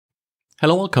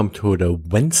Hello, welcome to the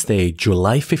Wednesday,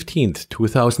 July 15th,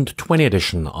 2020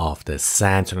 edition of the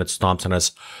SANS Internet Storm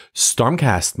Center's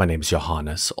Stormcast. My name is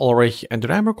Johannes Ulrich, and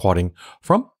today I'm recording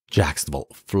from Jacksonville,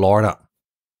 Florida.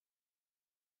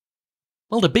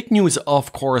 Well, the big news,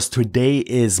 of course, today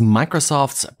is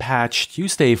Microsoft's Patch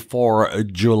Tuesday for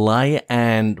July,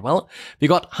 and, well, we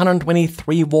got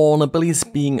 123 vulnerabilities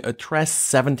being addressed,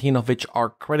 17 of which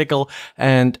are critical,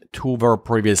 and 2 were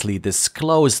previously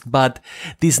disclosed. But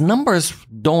these numbers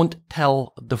don't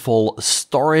tell the full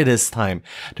story this time.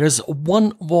 There's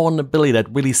one vulnerability that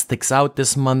really sticks out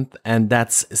this month, and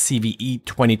that's CVE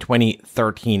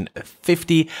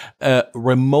 2020-1350, a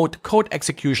remote code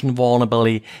execution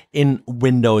vulnerability in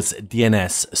Windows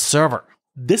DNS Server.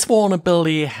 This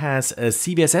vulnerability has a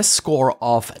CVSS score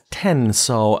of 10,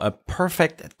 so a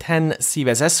perfect 10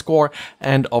 CVSS score,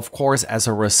 and of course, as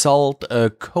a result,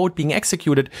 code being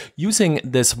executed using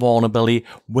this vulnerability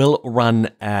will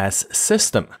run as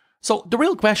system. So the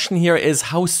real question here is,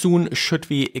 how soon should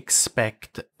we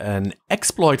expect an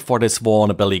exploit for this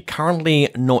vulnerability? Currently,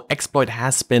 no exploit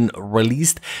has been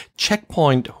released. Check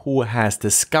Point, who has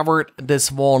discovered this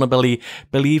vulnerability,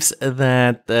 believes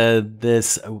that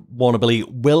this vulnerability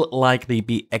will likely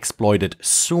be exploited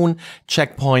soon.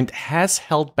 Check Point has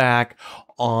held back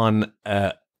on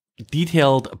a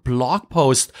detailed blog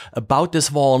post about this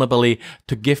vulnerability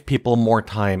to give people more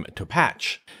time to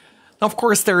patch. Of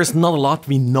course, there is not a lot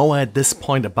we know at this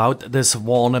point about this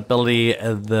vulnerability.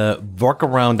 The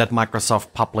workaround that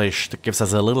Microsoft published gives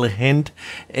us a little hint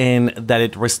in that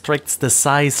it restricts the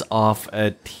size of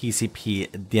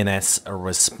TCP DNS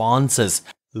responses.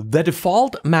 The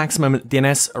default maximum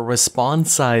DNS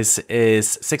response size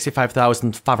is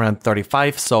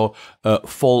 65,535, so a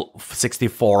full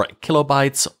 64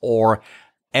 kilobytes, or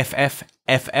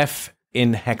FFFF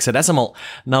in hexadecimal.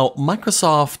 Now,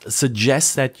 Microsoft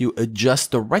suggests that you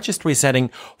adjust the registry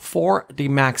setting for the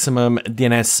maximum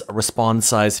DNS response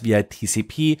size via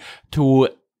TCP to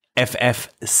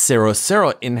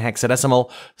FF00 in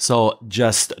hexadecimal, so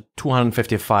just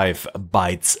 255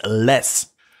 bytes less.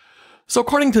 So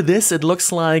according to this, it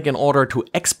looks like in order to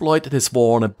exploit this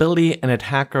vulnerability, an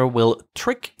attacker will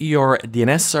trick your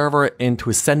DNS server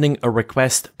into sending a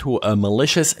request to a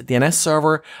malicious DNS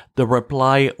server. The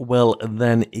reply will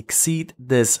then exceed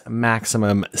this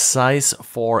maximum size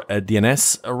for a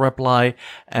DNS reply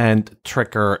and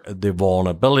trigger the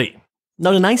vulnerability.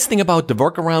 Now, the nice thing about the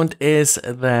workaround is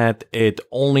that it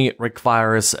only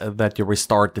requires that you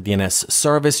restart the DNS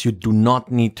service. You do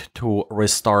not need to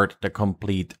restart the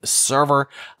complete server,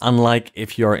 unlike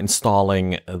if you're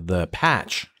installing the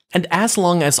patch. And as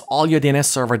long as all your DNS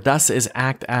server does is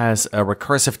act as a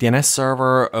recursive DNS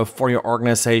server for your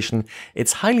organization,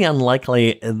 it's highly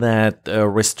unlikely that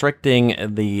restricting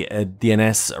the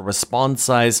DNS response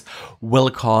size will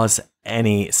cause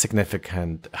any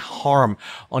significant harm.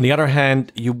 On the other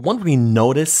hand, you won't really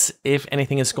notice if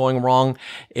anything is going wrong.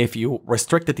 If you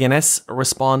restrict the DNS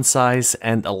response size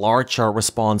and a larger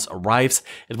response arrives,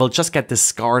 it will just get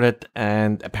discarded,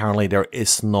 and apparently there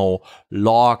is no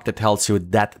log that tells you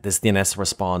that this DNS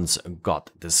response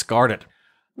got discarded.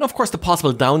 And of course, the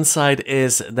possible downside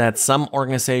is that some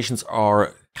organizations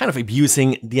are kind of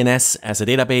abusing DNS as a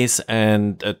database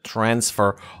and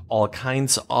transfer all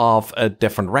kinds of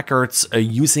different records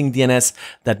using DNS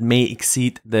that may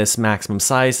exceed this maximum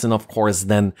size. And of course,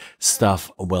 then stuff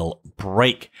will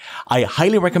break. I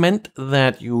highly recommend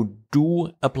that you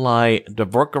do apply the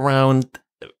workaround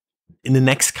in the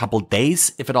next couple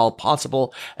days, if at all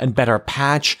possible, and better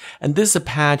patch. And this is a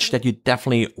patch that you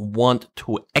definitely want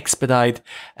to expedite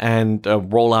and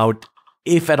roll out,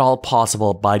 if at all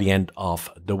possible, by the end of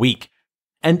the week.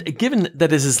 And given that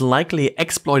this is likely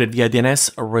exploited via DNS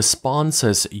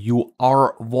responses, you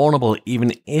are vulnerable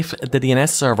even if the DNS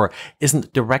server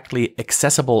isn't directly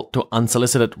accessible to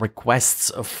unsolicited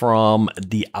requests from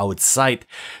the outside.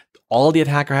 All the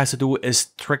attacker has to do is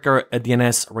trigger a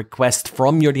DNS request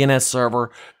from your DNS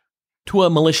server to a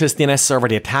malicious DNS server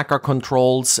the attacker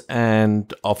controls,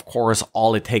 and of course,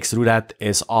 all it takes to do that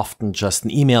is often just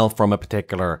an email from a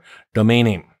particular domain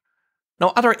name.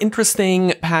 Now, other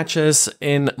interesting patches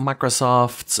in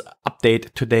Microsoft's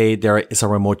update today, there is a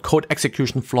remote code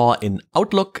execution flaw in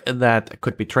Outlook that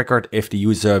could be triggered if the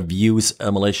user views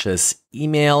a malicious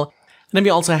email. And then we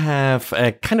also have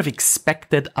kind of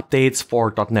expected updates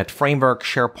for .NET Framework,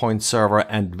 SharePoint Server,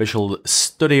 and Visual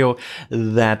Studio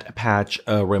that patch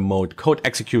a remote code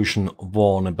execution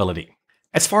vulnerability.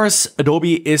 As far as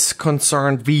Adobe is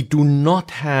concerned, we do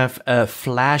not have a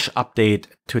Flash update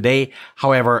today.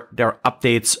 However, there are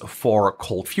updates for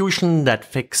ColdFusion that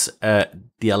fix a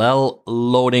DLL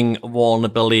loading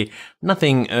vulnerability.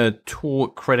 Nothing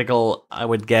too critical, I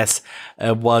would guess.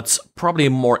 What's probably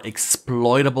more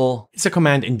exploitable is a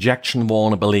command injection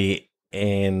vulnerability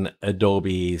in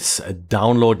Adobe's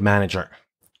download manager.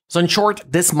 So in short,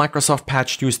 this Microsoft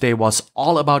Patch Tuesday was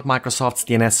all about Microsoft's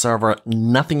DNS server.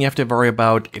 Nothing you have to worry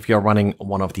about if you're running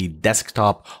one of the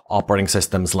desktop operating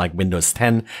systems like Windows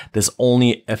 10. This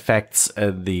only affects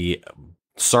the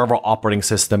server operating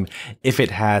system if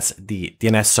it has the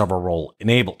DNS server role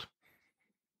enabled.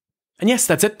 And yes,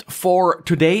 that's it for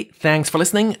today. Thanks for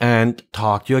listening and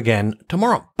talk to you again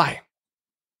tomorrow. Bye.